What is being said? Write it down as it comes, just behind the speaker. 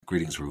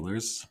Greetings,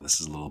 rulers.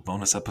 This is a little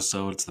bonus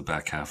episode. It's the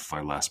back half of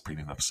our last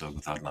premium episode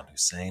with Adnan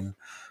Hussein.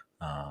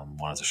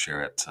 Wanted to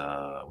share it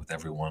with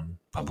everyone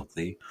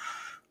publicly.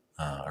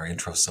 Our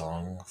intro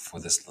song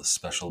for this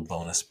special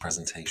bonus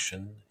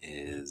presentation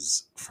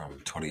is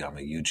from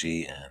Toriyama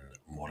Yuji and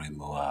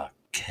Morimura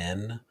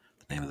Ken.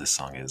 The name of this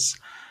song is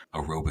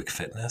Aerobic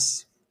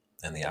Fitness.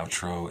 And the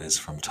outro is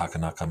from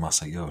Takanaka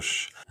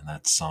Masayoshi, and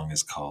that song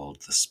is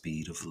called The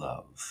Speed of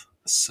Love.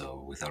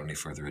 So without any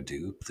further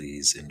ado,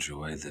 please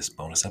enjoy this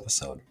bonus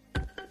episode.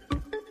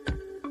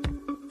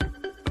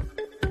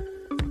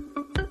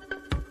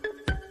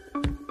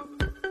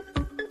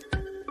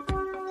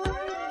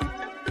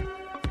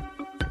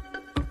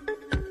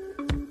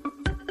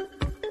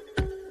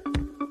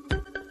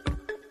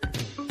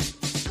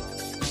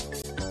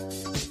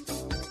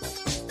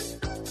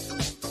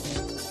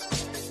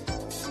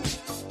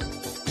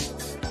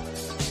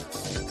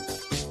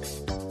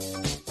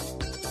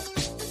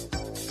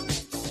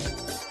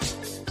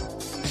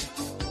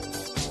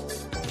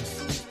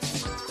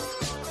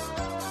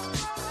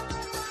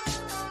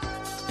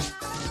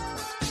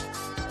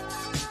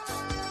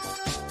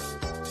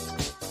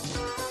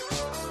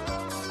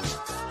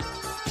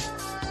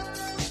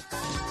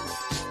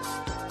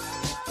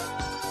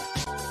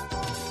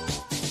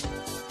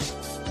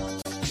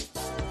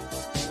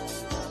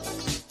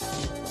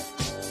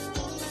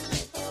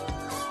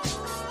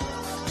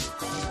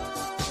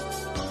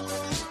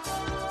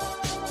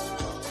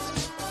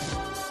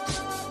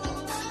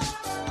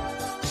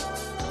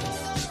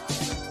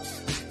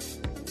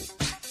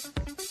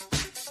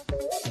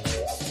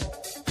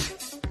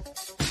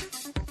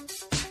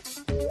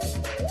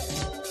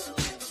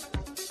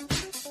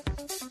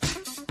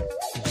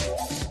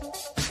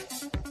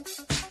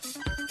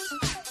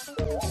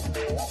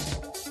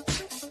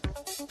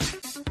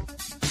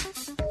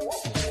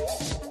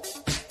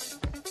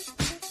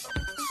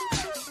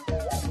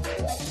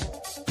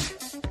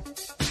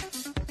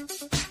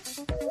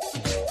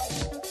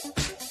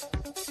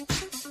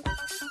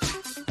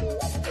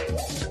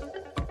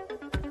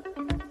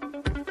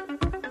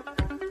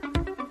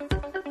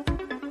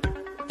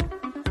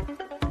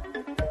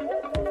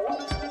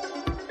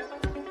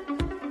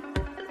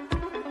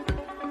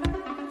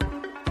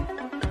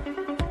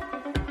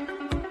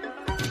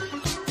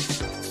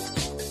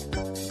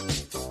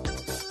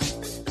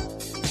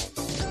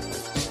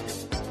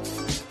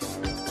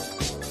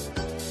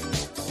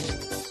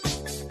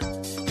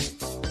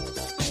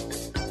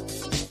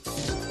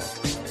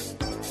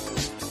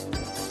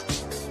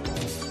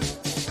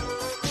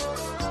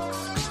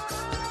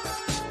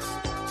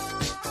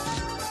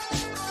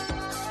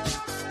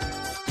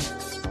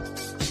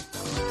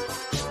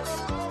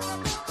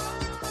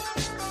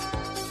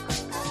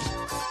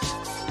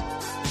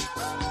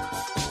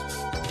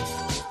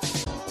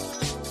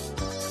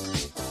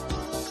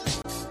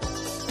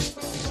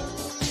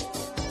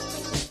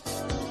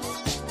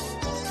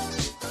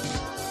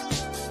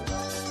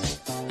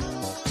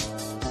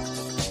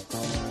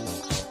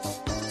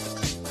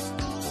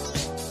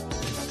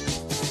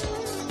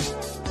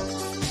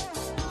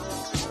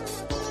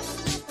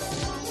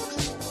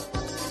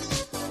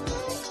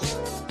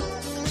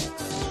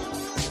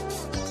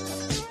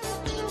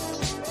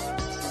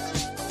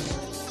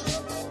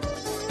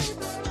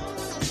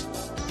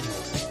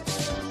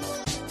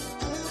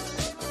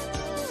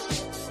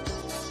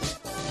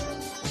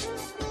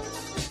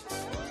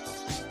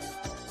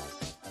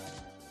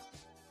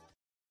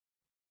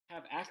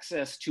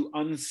 Access to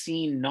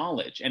unseen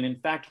knowledge. And in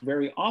fact,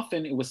 very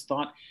often it was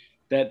thought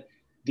that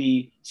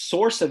the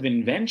source of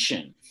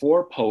invention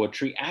for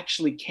poetry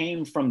actually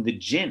came from the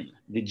jinn,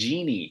 the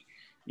genie,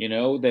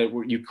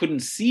 that you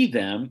couldn't see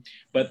them,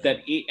 but that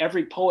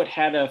every poet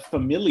had a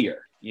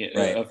familiar,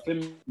 right.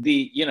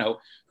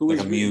 Who was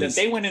that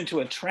they went into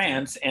a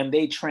trance and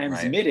they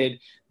transmitted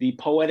the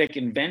poetic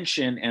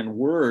invention and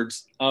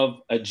words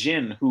of a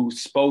jinn who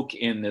spoke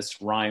in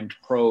this rhymed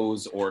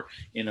prose or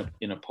in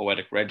a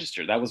poetic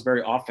register. That was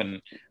very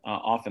often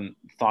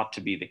thought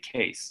to be the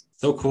case.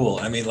 So cool.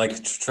 I mean,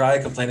 try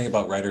complaining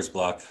about writer's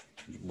block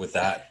with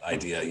that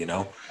idea,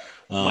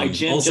 My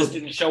jinn also just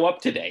didn't show up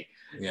today.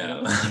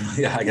 Yeah,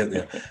 yeah, I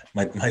get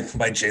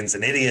my jinn's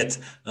an idiot.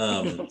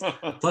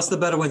 Plus, the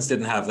Bedouins they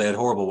had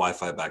horrible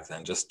Wi-Fi back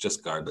then,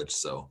 just garbage.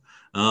 So,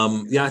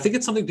 I think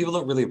it's something people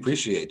don't really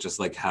appreciate, just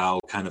like how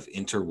kind of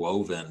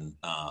interwoven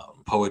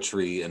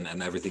poetry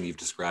and everything you've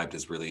described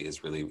is really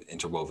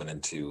interwoven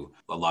into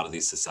a lot of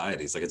these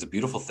societies. Like, it's a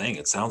beautiful thing.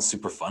 It sounds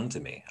super fun to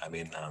me. I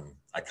mean,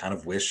 I kind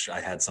of wish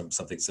I had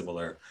something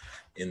similar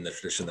in the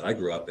tradition that I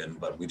grew up in,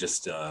 but we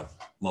just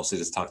mostly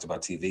just talked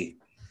about TV.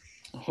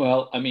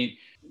 Well, I mean,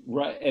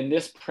 right in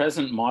this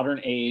present modern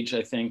age,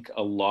 I think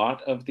a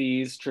lot of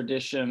these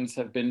traditions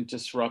have been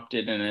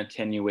disrupted and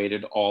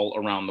attenuated all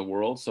around the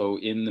world. So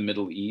in the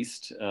Middle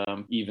East,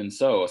 even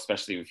so,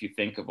 especially if you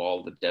think of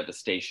all the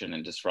devastation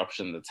and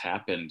disruption that's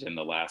happened in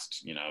the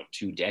last,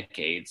 2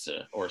 decades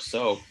or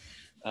so,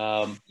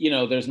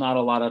 there's not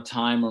a lot of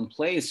time and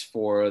place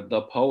for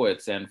the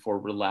poets and for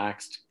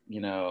relaxed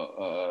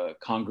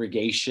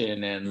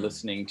congregation and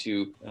listening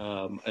to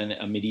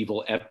a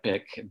medieval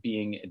epic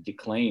being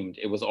declaimed.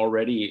 It was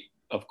already,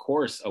 of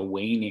course, a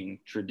waning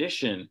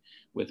tradition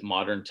with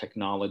modern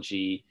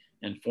technology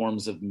and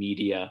forms of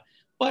media.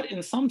 But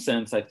in some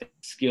sense, I think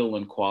skill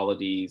and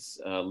qualities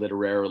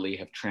literarily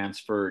have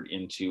transferred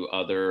into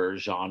other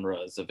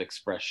genres of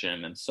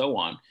expression and so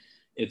on.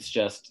 It's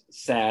just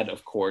sad,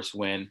 of course,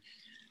 when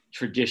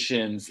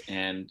traditions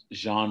and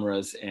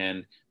genres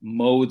and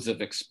modes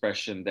of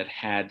expression that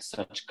had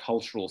such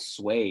cultural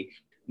sway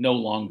no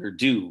longer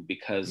do,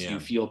 because you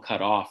feel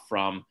cut off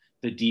from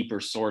the deeper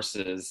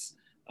sources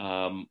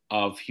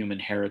of human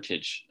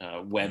heritage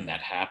when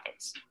that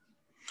happens.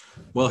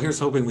 Well, here's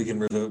hoping we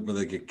can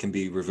can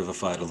be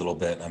revivified a little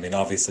bit. I mean,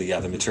 obviously,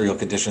 the material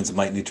conditions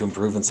might need to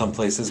improve in some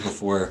places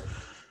before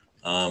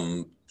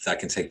that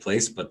can take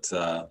place. But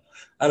I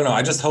don't know.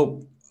 I just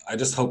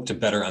hope to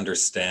better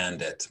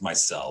understand it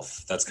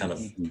myself. That's kind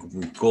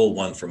of goal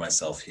one for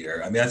myself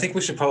here. I mean, I think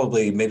we should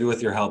probably, maybe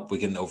with your help, we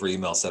can over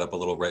email set up a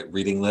little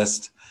reading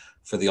list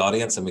for the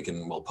audience, and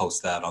we'll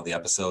post that on the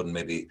episode, and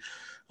maybe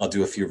I'll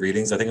do a few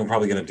readings. I think I'm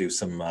probably going to do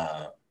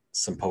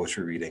some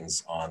poetry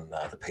readings on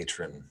the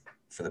Patreon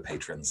for the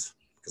patrons.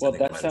 Well,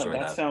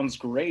 that sounds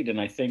great, and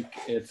I think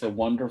it's a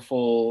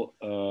wonderful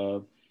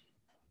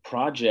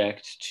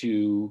project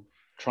to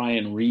try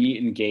and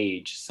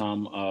re-engage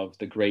some of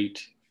the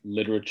great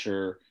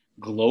literature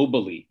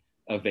globally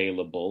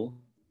available.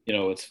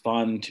 It's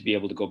fun to be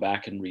able to go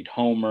back and read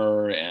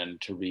Homer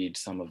and to read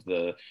some of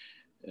the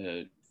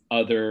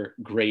other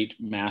great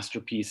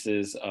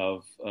masterpieces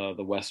of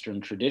the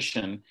Western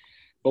tradition.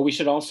 But we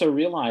should also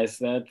realize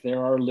that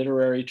there are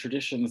literary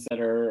traditions that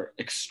are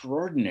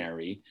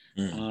extraordinary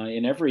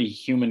in every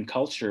human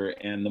culture.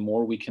 And the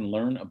more we can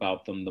learn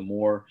about them, the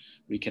more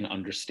we can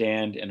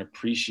understand and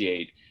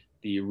appreciate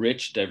the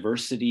rich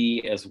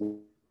diversity as well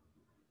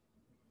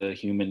as the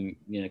human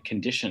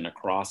condition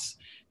across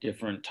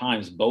different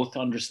times, both to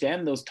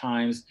understand those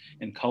times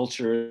and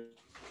culture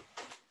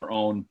our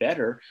own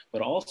better,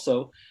 but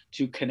also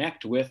to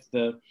connect with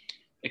the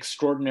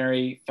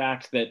extraordinary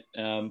fact that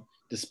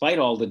despite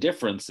all the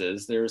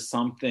differences, there's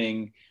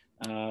something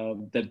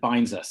that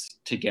binds us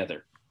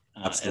together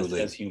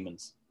as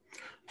humans.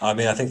 I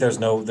mean, I think there's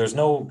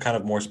no kind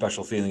of more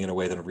special feeling in a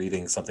way than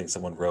reading something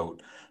someone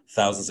wrote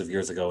thousands of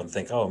years ago and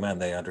think, oh man,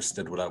 they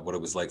understood what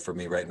it was like for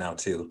me right now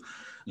too.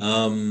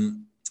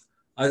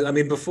 I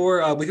mean,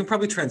 before we can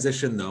probably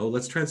transition though.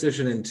 Let's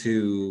transition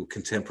into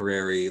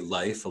contemporary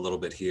life a little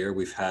bit here.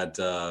 We've had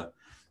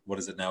what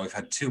is it now? We've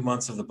had 2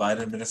 months of the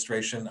Biden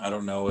administration. I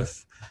don't know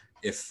if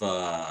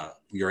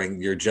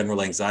your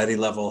general anxiety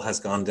level has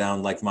gone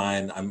down like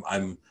mine.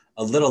 I'm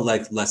a little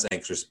less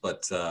anxious,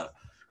 but a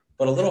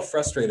little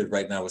frustrated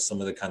right now with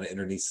some of the kind of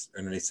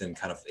internecine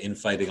kind of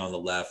infighting on the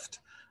left.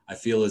 I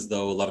feel as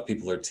though a lot of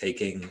people are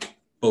taking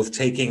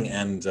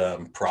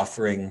and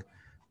proffering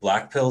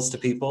black pills to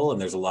people, and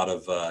there's a lot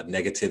of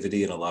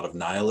negativity and a lot of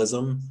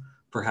nihilism,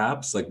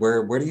 perhaps. Like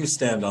where do you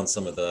stand on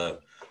some of the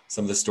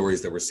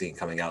stories that we're seeing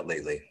coming out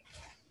lately?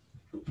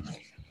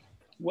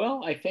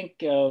 Well, I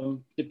think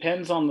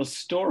depends on the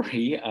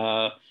story.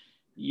 I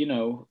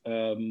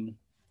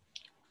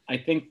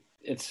think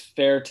it's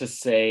fair to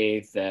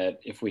say that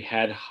if we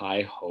had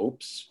high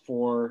hopes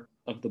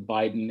of the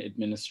Biden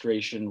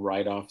administration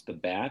right off the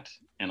bat,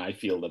 and I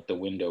feel that the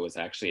window is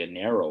actually a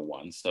narrow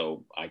one,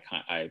 so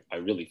I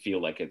really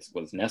feel like it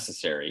was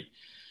necessary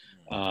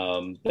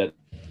that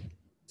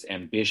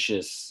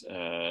ambitious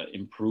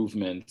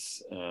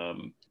improvements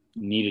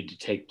needed to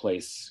take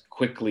place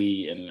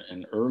quickly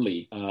and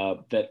early,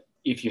 that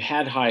if you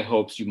had high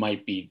hopes, you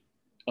might be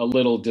a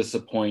little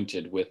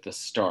disappointed with the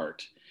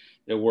start.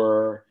 There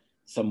were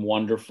some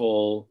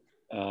wonderful,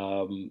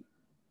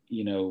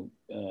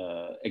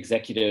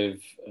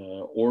 executive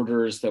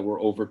orders that were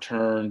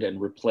overturned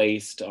and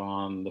replaced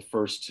on the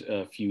first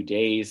few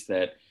days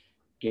that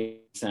gave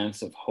a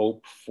sense of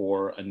hope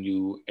for a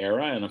new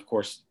era. And of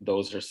course,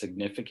 those are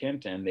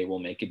significant and they will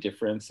make a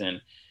difference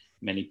in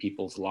many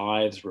people's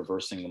lives,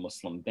 reversing the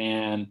Muslim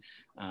ban,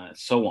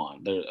 so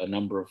on. There are a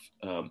number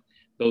of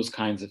those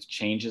kinds of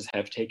changes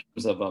have taken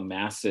of a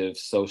massive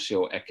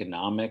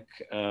socioeconomic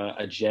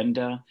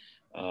agenda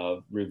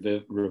of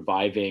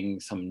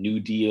reviving some New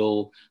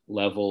Deal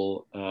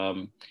level.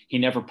 He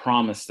never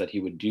promised that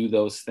he would do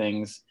those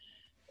things.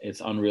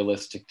 It's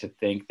unrealistic to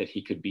think that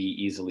he could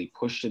be easily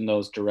pushed in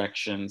those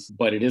directions,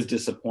 but it is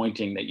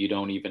disappointing that you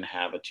don't even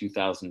have a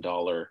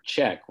 $2,000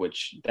 check,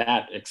 which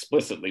that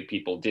explicitly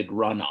people did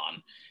run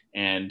on.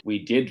 And we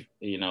did,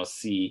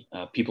 see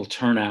people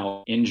turn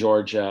out in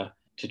Georgia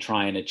to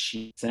try and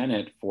achieve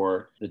Senate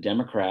for the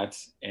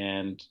Democrats.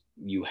 And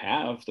you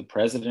have the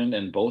president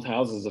and both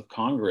houses of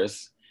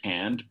Congress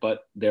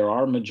but there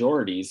are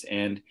majorities.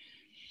 And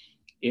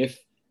if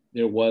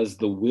there was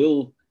the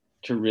will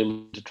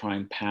to try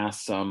and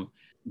pass some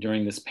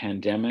during this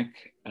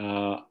pandemic,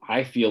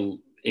 I feel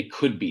it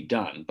could be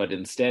done. But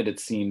instead, it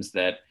seems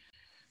that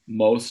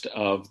most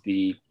of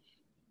the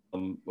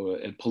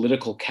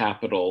political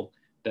capital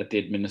that the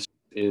administration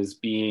is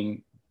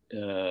being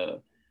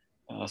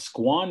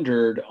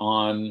squandered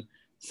on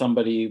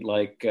somebody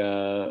like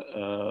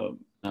some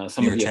of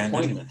Near the Tandon.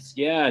 appointments.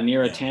 Yeah,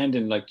 Neera Yeah.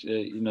 Tanden,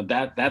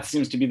 like that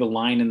seems to be the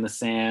line in the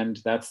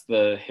sand. That's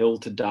the hill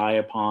to die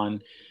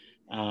upon,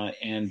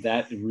 and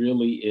that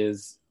really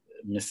is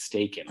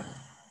mistaken,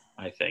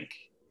 I think.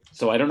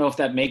 So I don't know if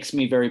that makes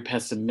me very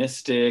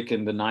pessimistic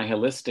and the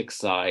nihilistic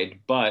side,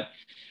 but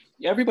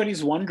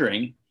everybody's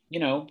wondering,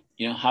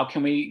 how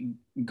can we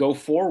go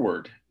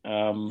forward?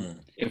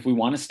 If we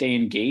want to stay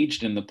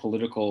engaged in the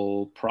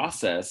political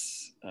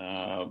process,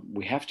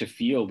 we have to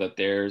feel that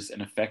there's an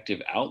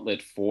effective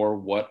outlet for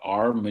what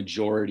are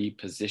majority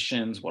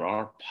positions, what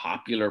are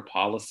popular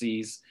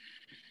policies.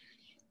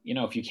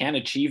 If you can't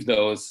achieve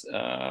those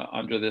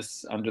under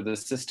the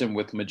system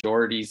with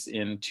majorities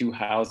in two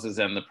houses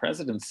and the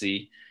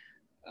presidency,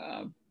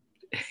 uh,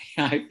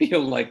 I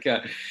feel like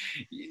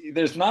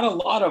there's not a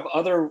lot of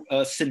other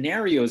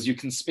scenarios you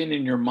can spin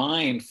in your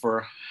mind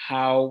for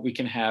how we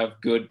can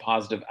have good,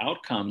 positive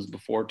outcomes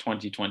before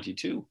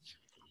 2022.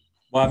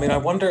 Well, I mean,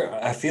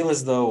 I feel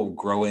as though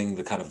growing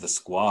the kind of the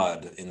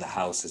squad in the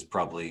House is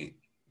probably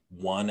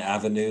one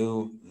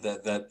avenue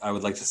that I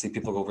would like to see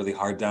people go really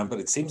hard down, but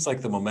it seems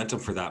like the momentum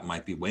for that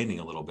might be waning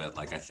a little bit.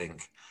 Like I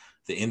think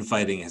the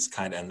infighting is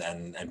kind of,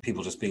 and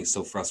people just being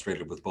so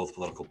frustrated with both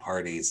political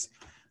parties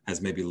has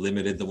maybe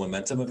limited the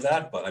momentum of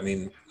that. But I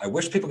mean, I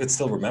wish people could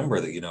still remember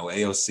that,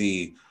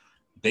 AOC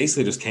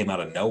basically just came out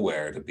of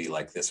nowhere to be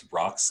like this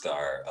rock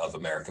star of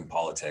American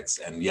politics.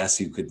 And yes,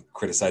 you could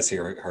criticize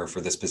her for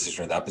this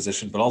position or that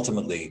position, but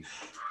ultimately,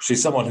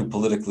 she's someone who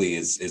politically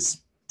is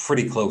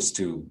pretty closer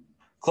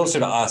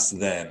to us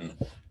than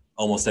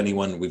almost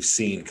anyone we've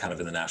seen kind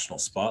of in the national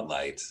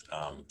spotlight,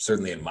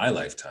 certainly in my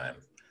lifetime.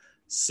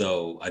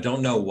 So I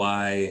don't know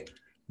why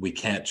we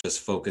can't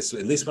just focus,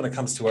 at least when it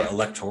comes to our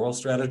electoral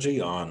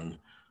strategy, on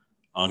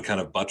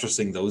kind of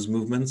buttressing those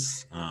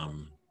movements.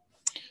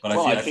 But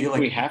Well, I I feel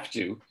think we like, have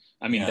to.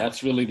 I mean, yeah.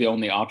 that's really the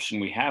only option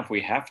we have.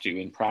 We have to,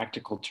 in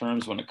practical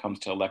terms, when it comes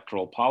to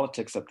electoral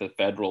politics at the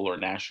federal or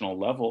national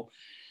level,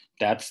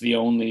 that's the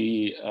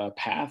only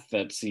path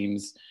that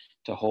seems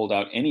to hold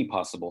out any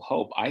possible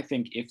hope. I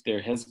think if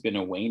there has been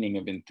a waning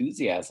of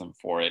enthusiasm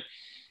for it,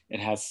 it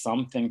has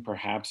something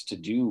perhaps to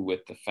do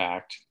with the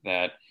fact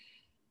that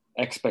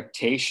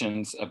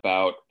expectations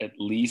about at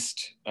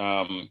least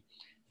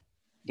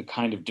the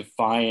kind of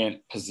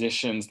defiant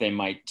positions they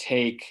might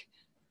take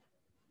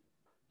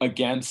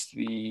against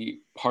the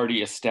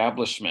party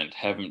establishment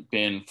haven't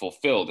been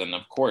fulfilled. And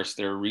of course,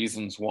 there are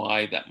reasons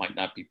why that might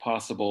not be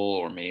possible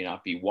or may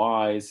not be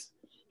wise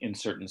in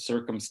certain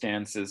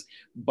circumstances.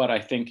 But I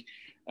think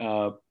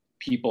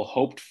people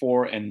hoped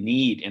for and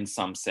need, in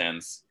some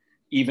sense,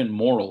 even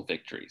moral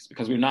victories,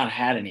 because we've not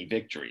had any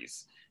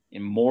victories,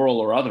 immoral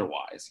or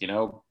otherwise.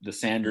 The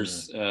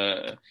Sanders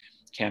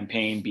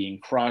campaign being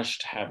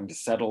crushed, having to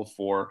settle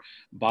for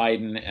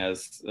Biden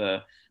as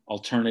the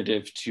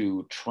alternative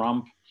to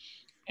Trump.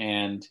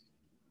 And,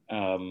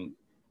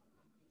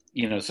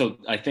 so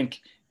I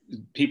think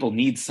people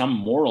need some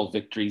moral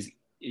victories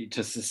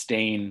to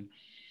sustain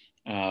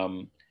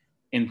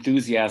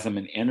enthusiasm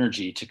and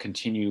energy to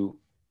continue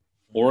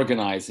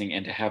organizing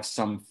and to have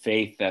some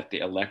faith that the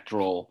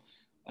electoral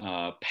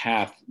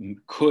path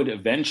could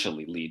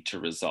eventually lead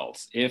to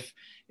results. If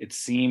it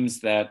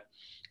seems that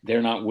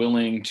they're not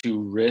willing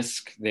to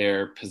risk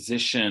their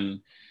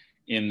position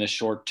in the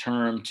short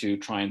term to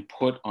try and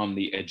put on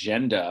the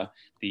agenda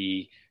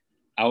the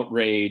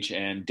outrage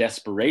and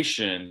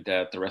desperation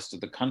that the rest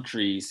of the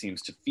country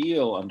seems to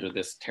feel under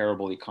this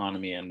terrible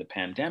economy and the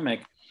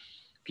pandemic,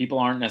 people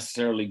aren't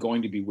necessarily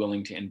going to be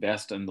willing to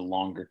invest in the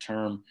longer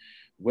term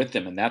with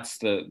them. And that's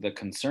the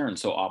concern.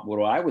 So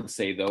what I would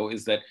say, though,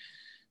 is that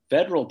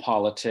federal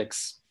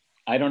politics,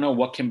 I don't know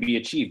what can be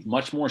achieved.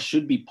 Much more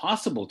should be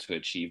possible to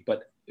achieve.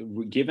 But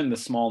given the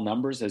small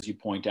numbers, as you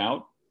point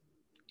out,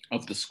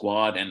 of the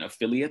squad and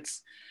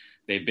affiliates,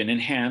 they've been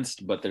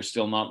enhanced, but they're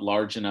still not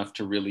large enough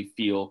to really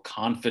feel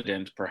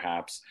confident,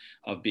 perhaps,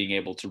 of being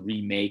able to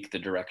remake the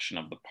direction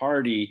of the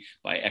party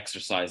by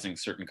exercising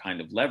certain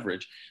kind of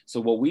leverage. So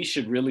what we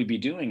should really be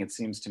doing, it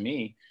seems to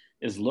me,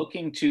 is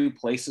looking to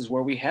places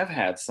where we have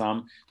had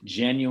some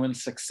genuine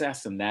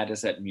success, and that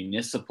is at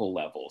municipal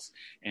levels,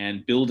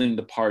 and building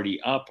the party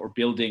up or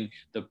building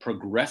the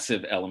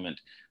progressive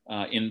element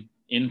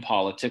in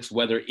politics,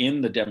 whether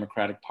in the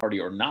Democratic Party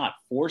or not,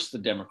 force the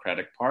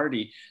Democratic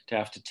Party to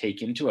have to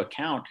take into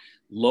account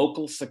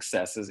local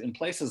successes in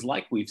places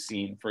like we've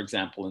seen, for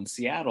example, in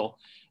Seattle.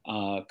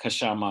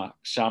 Kshama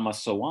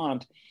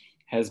Sawant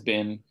has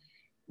been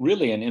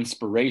really an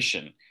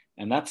inspiration.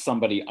 And that's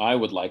somebody I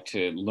would like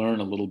to learn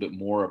a little bit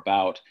more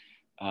about,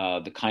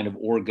 the kind of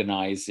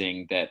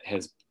organizing that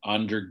has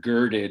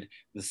undergirded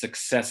the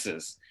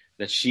successes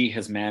that she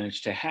has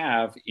managed to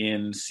have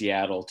in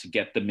Seattle to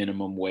get the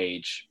minimum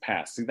wage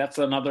passed. See, that's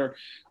another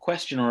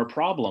question or a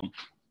problem.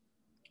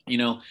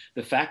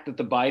 The fact that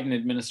the Biden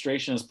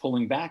administration is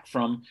pulling back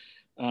from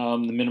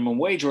the minimum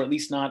wage, or at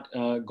least not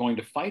going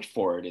to fight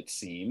for it, it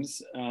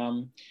seems,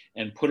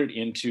 and put it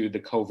into the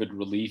COVID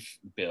relief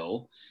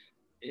bill,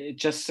 it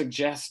just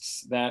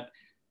suggests that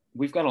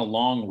we've got a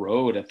long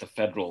road at the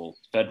federal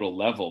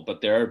level,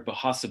 but there are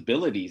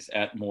possibilities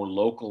at more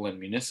local and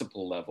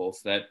municipal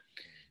levels that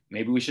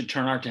maybe we should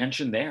turn our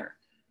attention there.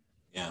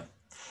 Yeah.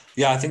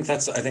 Yeah, I think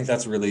that's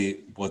a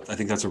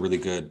really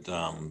good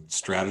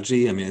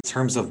strategy. I mean, in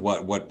terms of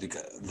what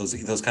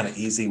those kind of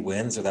easy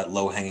wins or that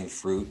low hanging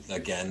fruit,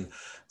 again,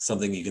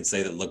 something you can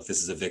say that look,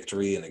 this is a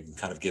victory, and it can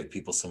kind of give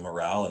people some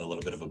morale and a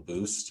little bit of a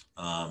boost.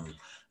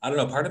 I don't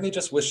know. Part of me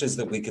just wishes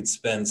that we could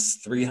spend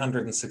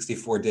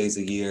 364 days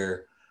a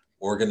year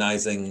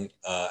organizing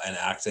and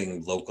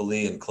acting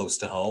locally and close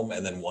to home,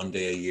 and then one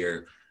day a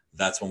year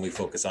that's when we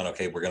focus on,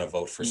 okay, we're going to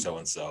vote for so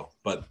and so,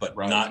 but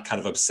Right. not kind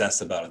of obsess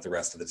about it the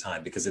rest of the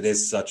time, because it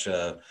is such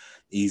a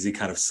easy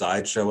kind of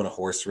sideshow and a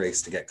horse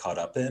race to get caught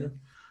up in.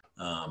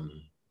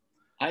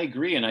 I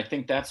agree, and I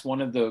think that's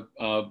one of the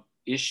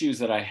issues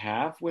that I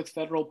have with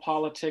federal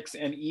politics,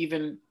 and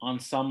even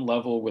on some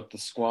level with the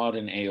Squad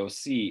and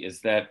AOC,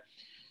 is that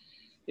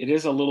it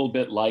is a little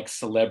bit like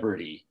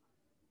celebrity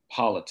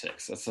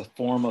politics. It's a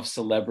form of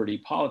celebrity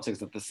politics,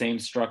 that the same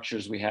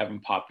structures we have in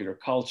popular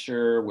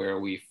culture, where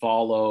we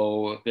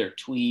follow their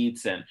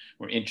tweets and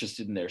we're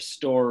interested in their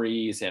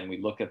stories and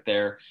we look at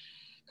their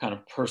kind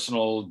of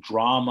personal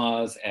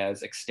dramas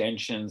as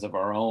extensions of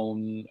our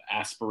own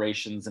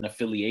aspirations and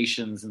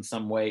affiliations in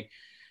some way.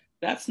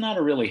 That's not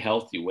a really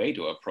healthy way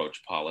to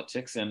approach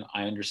politics. And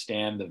I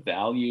understand the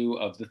value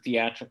of the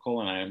theatrical,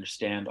 and I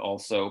understand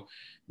also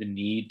the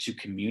need to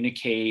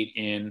communicate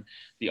in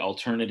the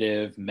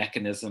alternative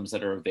mechanisms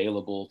that are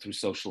available through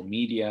social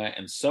media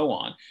and so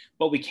on.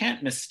 But we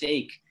can't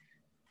mistake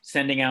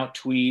sending out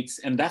tweets,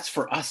 and that's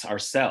for us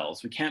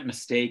ourselves. We can't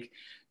mistake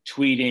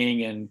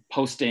tweeting and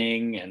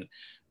posting and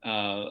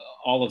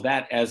all of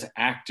that as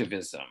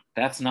activism.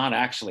 That's not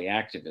actually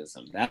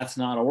activism. That's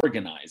not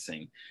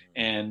organizing.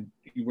 And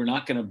we're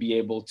not going to be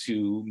able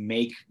to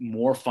make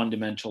more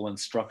fundamental and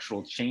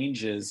structural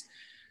changes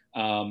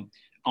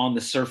on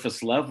the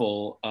surface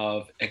level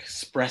of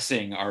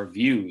expressing our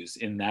views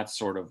in that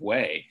sort of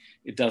way.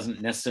 It doesn't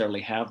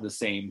necessarily have the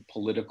same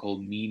political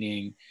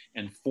meaning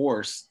and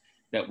force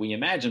that we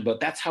imagine, but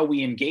that's how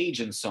we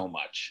engage in so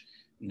much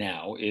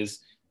now, is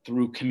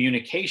through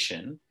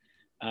communication.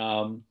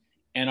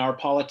 And our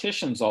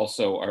politicians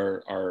also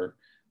are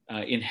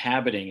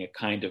inhabiting a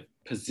kind of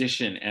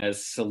position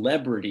as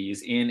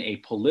celebrities in a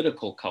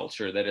political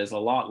culture that is a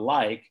lot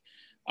like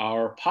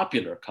our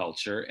popular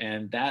culture.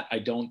 And that, I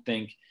don't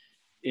think,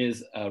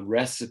 is a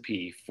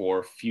recipe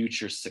for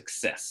future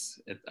success,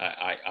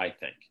 I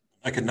think.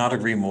 I could not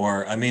agree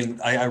more. I mean,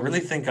 I really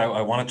think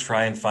I want to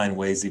try and find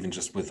ways, even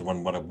just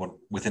within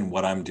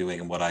what I'm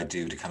doing and what I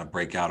do, to kind of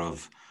break out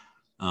of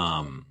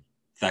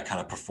that kind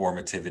of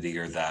performativity,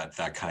 or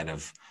that kind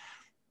of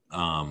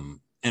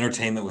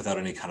entertainment without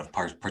any kind of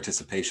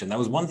participation. That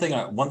was one thing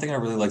I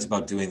really liked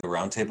about doing the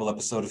roundtable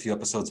episode a few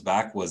episodes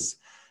back, was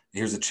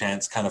here's a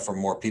chance kind of for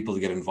more people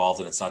to get involved,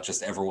 and it's not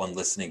just everyone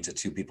listening to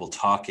two people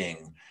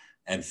talking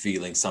and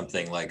feeling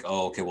something like,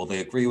 oh, okay, well, they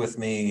agree with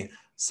me,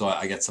 so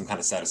I get some kind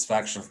of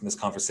satisfaction from this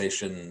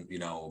conversation. You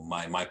know,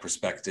 my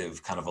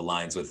perspective kind of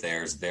aligns with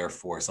theirs,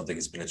 therefore something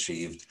has been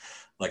achieved.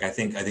 Like, I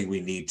think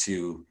we need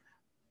to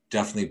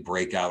definitely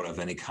break out of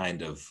any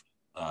kind of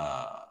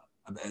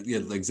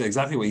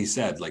exactly what you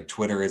said. Like,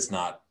 Twitter is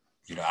not,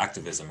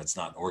 activism. It's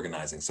not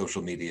organizing.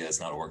 Social media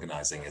is not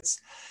organizing.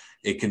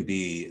 It can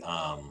be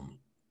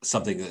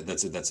something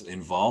that's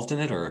involved in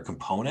it, or a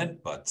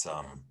component. But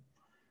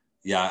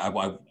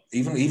I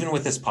even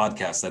with this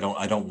podcast,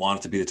 I don't want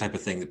it to be the type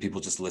of thing that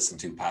people just listen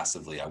to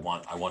passively. I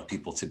want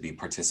people to be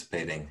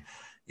participating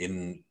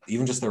in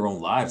even just their own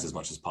lives as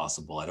much as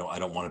possible. I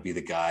don't want to be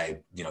the guy,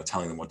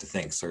 telling them what to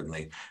think,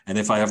 certainly. And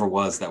if I ever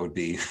was, that would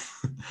be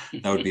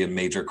that would be a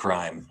major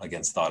crime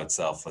against thought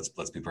itself.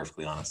 Let's be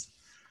perfectly honest.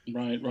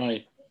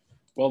 Right.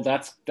 Well,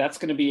 that's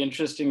going to be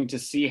interesting to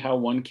see how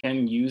one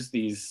can use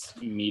these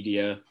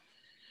media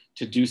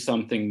to do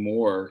something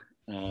more.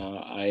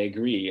 I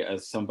agree,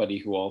 as somebody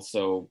who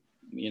also,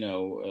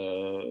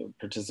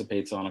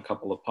 participates on a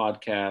couple of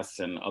podcasts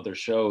and other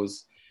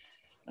shows,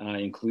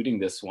 including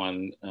this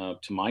one,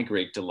 to my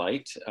great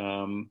delight.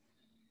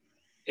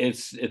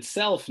 It's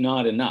itself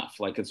not enough.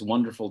 Like, it's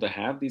wonderful to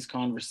have these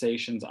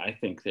conversations. I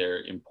think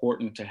they're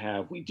important to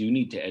have. We do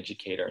need to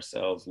educate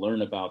ourselves,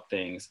 learn about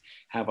things,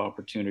 have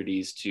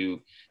opportunities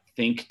to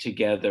think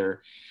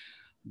together.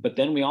 But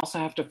then we also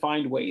have to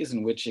find ways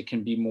in which it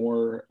can be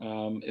more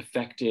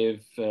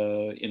effective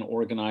in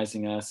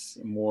organizing us,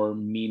 more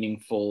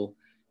meaningful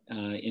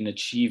in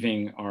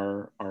achieving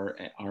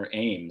our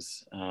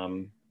aims.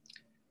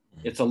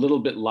 It's a little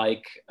bit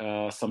like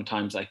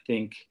sometimes I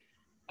think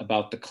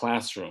about the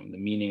classroom, the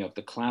meaning of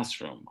the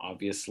classroom.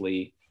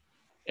 Obviously,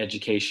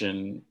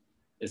 education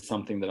is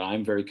something that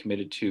I'm very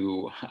committed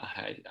to.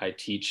 I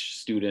teach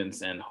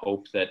students and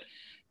hope that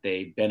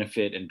they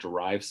benefit and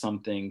derive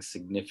something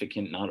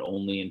significant, not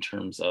only in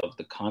terms of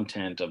the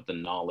content of the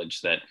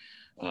knowledge that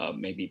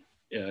may be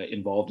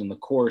involved in the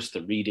course,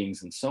 the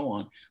readings and so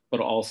on, but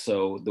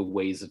also the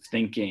ways of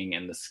thinking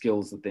and the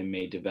skills that they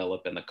may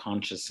develop, and the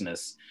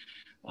consciousness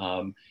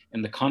and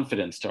the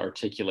confidence to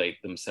articulate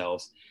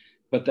themselves.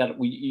 but that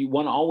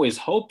one always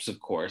hopes, of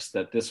course,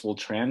 that this will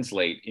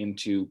translate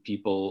into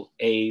people,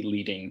 A,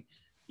 leading,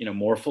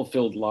 more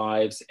fulfilled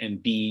lives,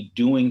 and B,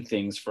 doing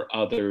things for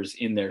others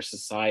in their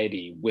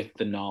society with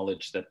the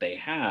knowledge that they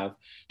have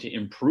to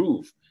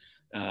improve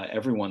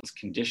everyone's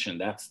condition.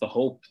 That's the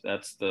hope.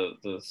 That's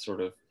the sort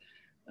of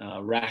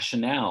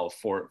rationale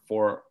for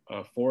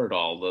it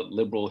all. The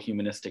liberal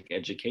humanistic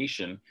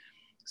education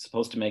is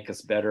supposed to make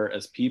us better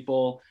as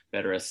people,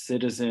 better as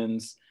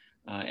citizens,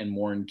 and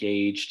more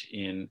engaged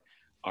in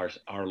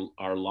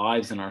our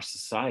lives and our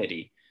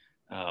society.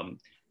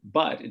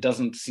 But it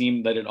doesn't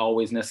seem that it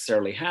always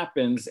necessarily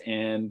happens,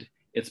 and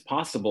it's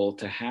possible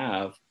to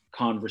have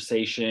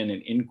conversation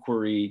and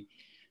inquiry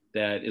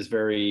that is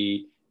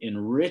very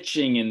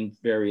enriching in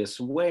various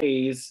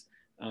ways,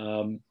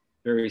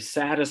 very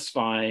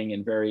satisfying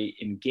and very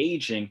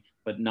engaging,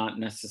 but not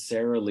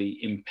necessarily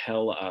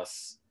impel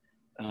us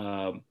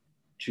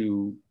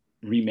to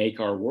remake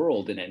our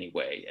world in any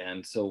way.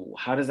 And so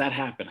how does that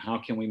happen? How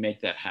can we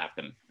make that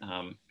happen?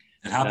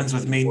 It happens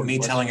with me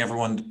telling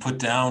everyone to put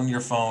down your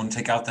phone,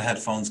 take out the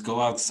headphones,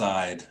 go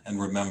outside, and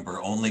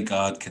remember, only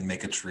God can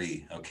make a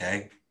tree,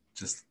 okay?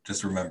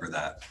 Just remember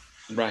that.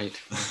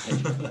 Right.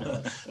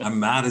 I'm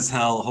mad as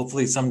hell.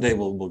 Hopefully someday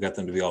we'll get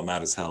them to be all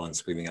mad as hell and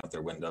screaming out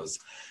their windows.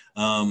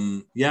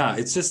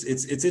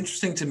 It's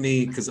interesting to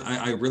me because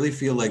I really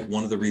feel like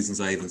one of the reasons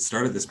I even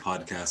started this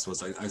podcast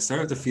was I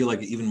started to feel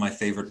like even my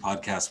favorite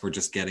podcasts were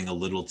just getting a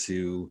little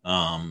too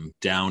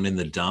down in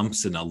the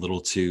dumps and a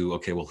little too,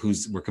 okay, well,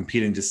 we're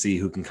competing to see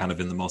who can kind of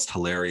in the most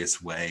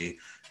hilarious way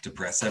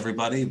depress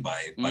everybody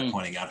by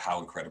pointing out how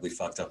incredibly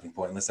fucked up and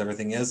pointless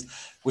everything is,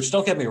 which,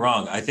 don't get me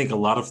wrong, I think a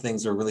lot of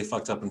things are really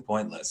fucked up and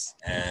pointless,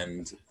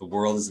 and the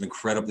world is an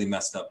incredibly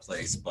messed up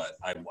place, but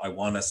I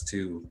want us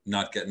to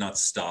not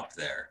stop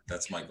there.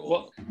 That's my goal.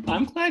 Well,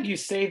 I'm glad you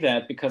say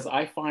that, because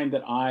I find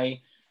that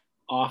I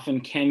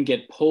often can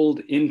get pulled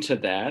into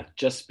that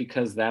just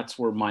because that's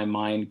where my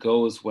mind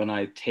goes when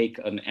I take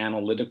an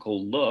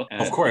analytical look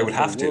at of course, I would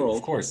have to.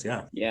 Of course,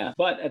 yeah. Yeah,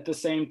 but at the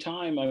same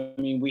time, I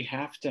mean, we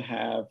have to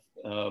have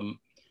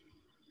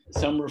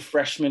some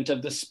refreshment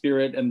of the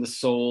spirit and the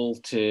soul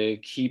to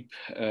keep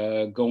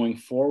going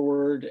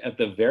forward at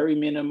the very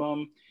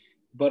minimum.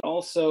 But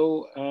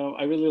also,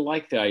 I really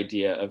like the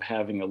idea of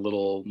having a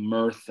little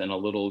mirth and a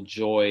little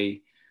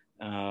joy,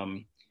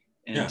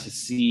 to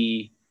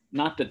see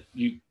not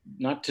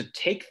to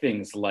take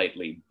things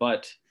lightly,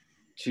 but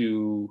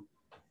to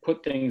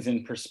put things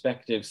in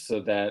perspective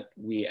so that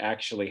we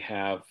actually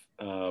have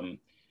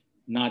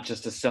not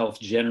just a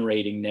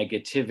self-generating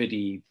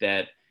negativity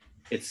that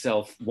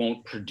itself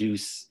won't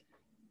produce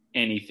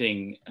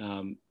anything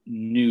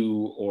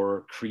new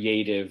or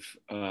creative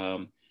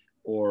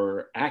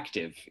or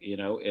active.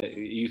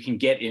 You can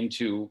get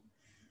into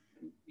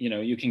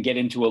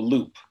a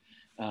loop,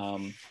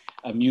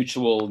 a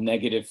mutual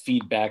negative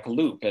feedback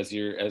loop, as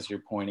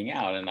you're pointing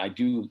out.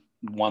 And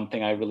one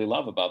thing I really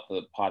love about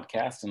the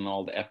podcast and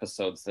all the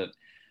episodes that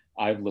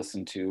I've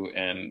listened to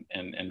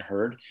and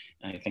heard,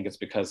 and I think it's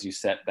because you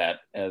set that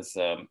as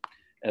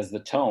the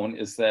tone,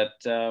 is that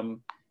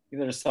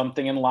there's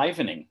something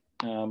enlivening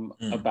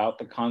about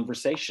the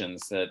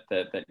conversations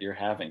that you're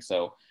having.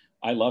 So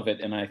I love it,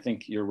 and I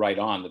think you're right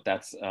on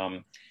that's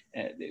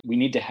we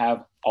need to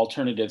have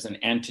alternatives and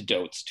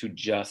antidotes to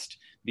just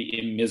the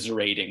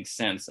immiserating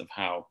sense of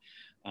how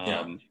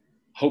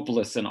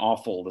hopeless and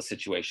awful the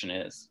situation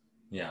is.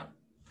 Yeah,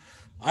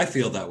 I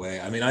feel that way.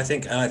 I mean, I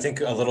think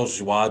a little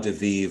joie de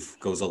vivre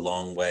goes a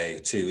long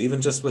way too,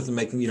 even just with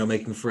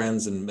making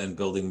friends and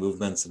building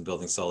movements and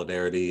building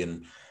solidarity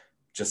and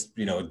just,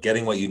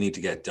 getting what you need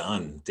to get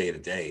done day to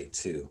day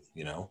too,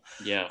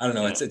 Yeah. I don't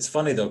know. Yeah. It's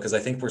funny though, because I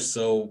think we're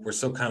so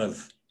kind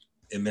of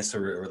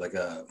eviscerated,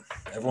 or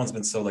everyone's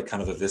been so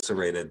kind of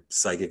eviscerated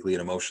psychically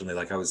and emotionally.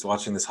 Like, I was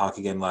watching this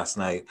hockey game last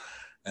night,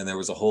 and there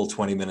was a whole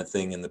 20-minute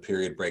thing in the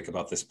period break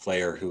about this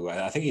player who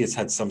I think he has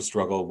had some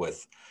struggle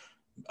with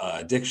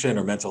addiction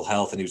or mental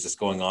health, and he was just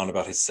going on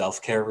about his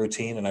self-care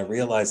routine. And I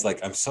realized,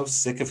 I'm so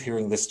sick of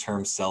hearing this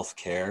term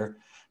self-care,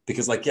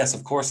 because yes,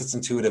 of course it's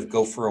intuitive,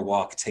 go for a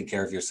walk, take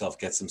care of yourself,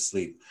 get some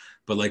sleep,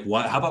 but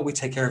how about we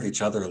take care of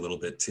each other a little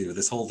bit too?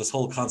 This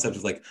whole concept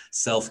of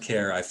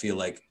self-care, I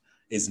feel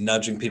is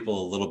nudging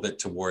people a little bit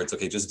towards,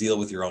 okay, just deal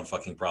with your own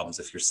fucking problems.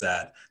 If you're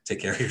sad, take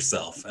care of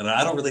yourself. And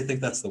I don't really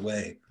think that's the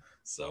way.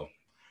 So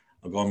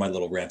I'll go on my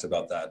little rant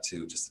about that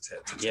too, just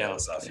to tail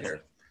us off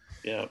here.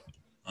 Yeah.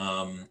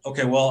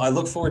 Okay, well, I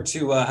look forward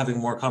to having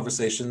more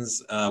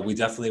conversations. We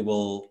definitely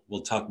will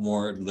talk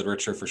more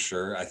literature for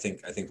sure. I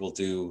think we'll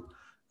do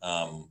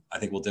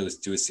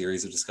a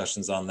series of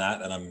discussions on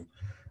that. And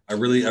I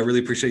really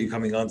appreciate you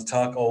coming on to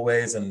talk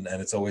always, and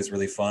it's always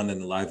really fun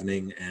and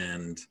enlivening.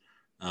 And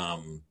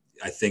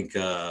I think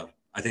that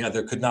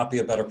there could not be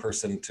a better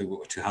person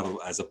to have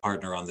as a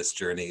partner on this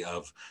journey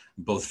of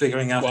both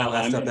figuring out how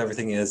effed up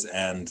everything is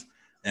and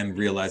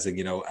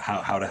realizing,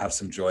 how to have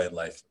some joy in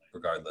life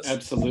regardless.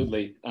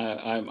 Absolutely.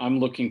 I'm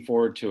looking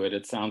forward to it.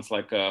 It sounds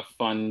like a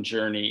fun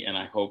journey, and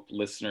I hope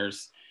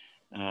listeners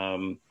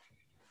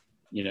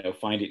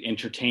find it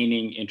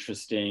entertaining,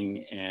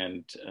 interesting,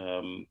 and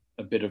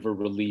a bit of a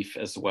relief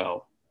as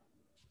well.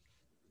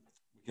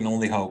 We can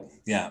only hope.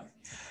 Yeah.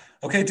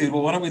 Okay, dude.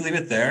 Well, why don't we leave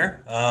it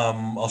there?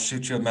 I'll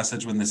shoot you a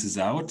message when this is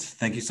out.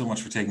 Thank you so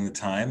much for taking the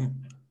time.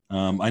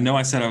 I know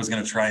I said I was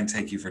going to try and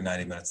take you for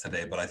 90 minutes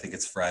today, but I think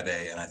it's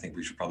Friday, and I think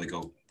we should probably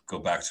go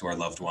back to our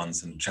loved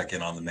ones and check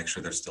in on them, make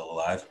sure they're still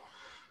alive.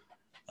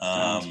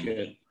 Sounds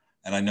good.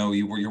 And I know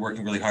you're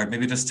working really hard.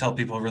 Maybe just tell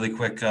people really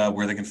quick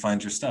where they can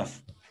find your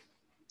stuff.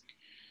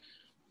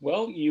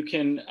 Well, you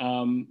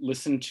can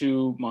listen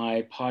to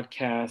my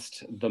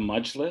podcast, The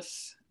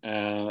Mudgeless.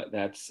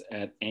 That's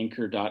at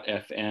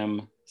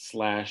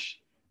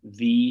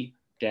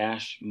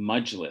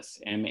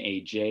anchor.fm/the-mudgeless,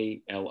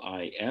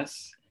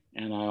 MAJLIS.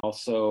 And I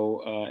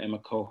also am a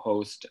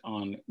co-host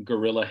on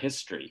Guerrilla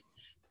History,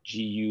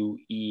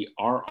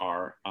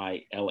 GUERRILLA.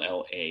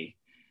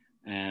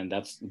 And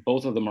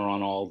both of them are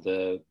on all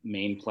the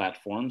main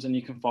platforms. And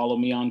you can follow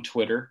me on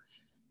Twitter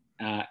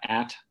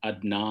at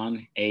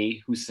Adnan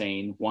A.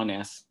 Hussein,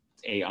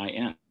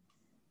 1SAIN.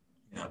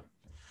 Yeah.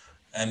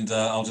 And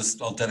I'll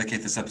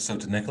dedicate this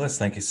episode to Nicholas.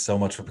 Thank you so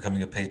much for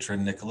becoming a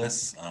patron,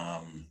 Nicholas.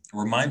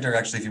 Reminder,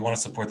 actually, if you want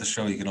to support the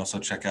show, you can also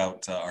check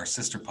out our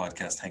sister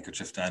podcast,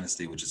 Handkerchief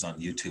Dynasty, which is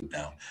on YouTube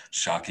now,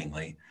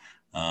 shockingly.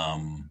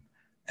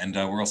 And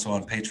we're also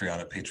on Patreon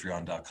at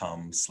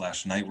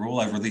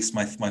patreon.com/nightrule. I've released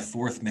my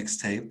fourth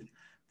mixtape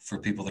for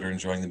people that are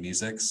enjoying the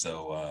music.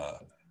 So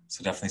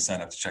definitely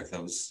sign up to check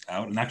those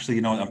out. And actually,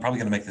 I'm probably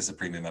going to make this a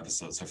premium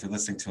episode. So if you're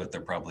listening to it,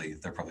 they're probably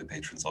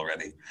patrons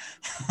already.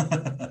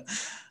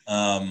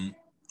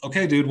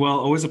 Okay, dude. Well,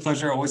 always a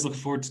pleasure. Always look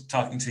forward to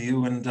talking to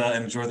you, and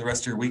enjoy the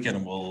rest of your weekend.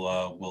 And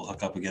we'll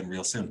hook up again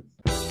real soon.